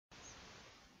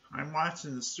I'm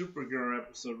watching the Supergirl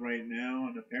episode right now,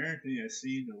 and apparently I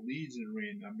seen the Legion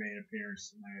ring that made an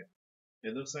appearance tonight.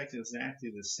 It looks like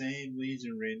exactly the same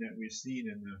Legion ring that we've seen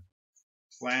in the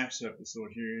Flash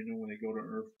episode here, you know, when they go to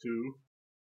Earth 2.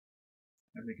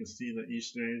 And we can see the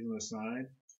Easter eggs on the side.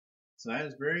 So that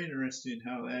is very interesting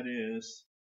how that is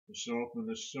to show up in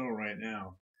the show right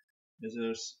now. Is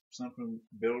there something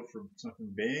built for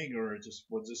something big, or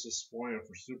was this a spoiler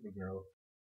for Supergirl?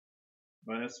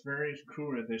 But it's very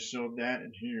cool that they showed that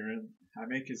in here, and I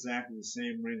make exactly the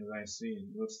same ring that I seen.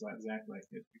 It looks like exactly like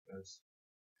it because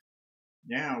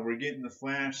now we're getting the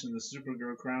Flash and the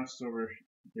Supergirl crossover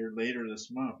here later this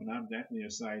month, and I'm definitely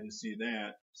excited to see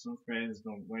that. Some fans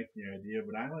don't like the idea,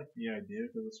 but I like the idea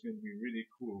because it's going to be really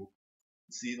cool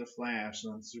to see the Flash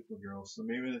on Supergirl. So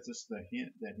maybe that's just a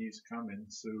hint that he's coming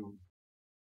soon.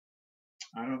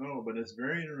 I don't know, but it's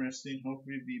very interesting.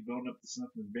 Hopefully, it'll be building up to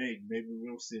something big. Maybe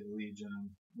we'll see the Legion on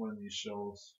one of these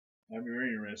shows. That'd be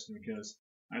very interesting because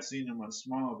I've seen them on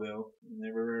Smallville and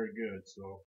they were very good.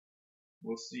 So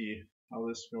we'll see how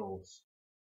this goes.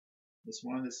 Just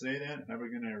wanted to say that. Have a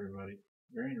good night, everybody.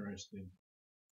 Very interesting.